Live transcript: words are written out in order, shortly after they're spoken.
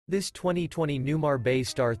This 2020 Newmar Bay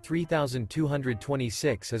Star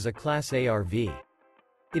 3226 is a Class A RV.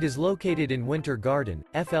 It is located in Winter Garden,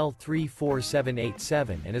 FL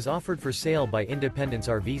 34787 and is offered for sale by Independence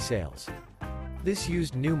RV Sales. This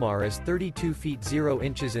used Newmar is 32 feet 0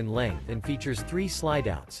 inches in length and features 3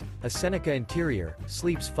 slideouts, a Seneca interior,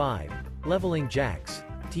 sleeps 5, leveling jacks,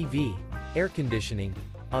 TV, air conditioning,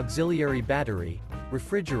 auxiliary battery,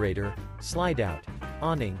 refrigerator, slideout,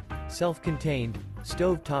 awning, self-contained,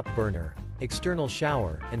 stove-top burner, external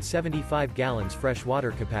shower, and 75 gallons fresh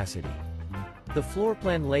water capacity. The floor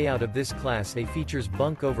plan layout of this Class A features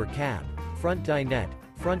bunk over cab, front dinette,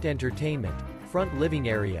 front entertainment, front living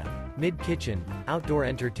area, mid-kitchen, outdoor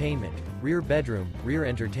entertainment, rear bedroom, rear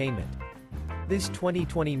entertainment. This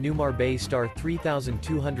 2020 Newmar Bay Star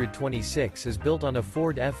 3226 is built on a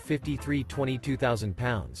Ford F53 22,000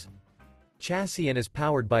 pounds chassis and is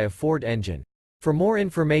powered by a Ford engine. For more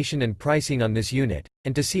information and pricing on this unit,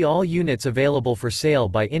 and to see all units available for sale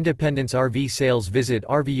by Independence RV Sales, visit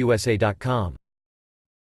RVUSA.com.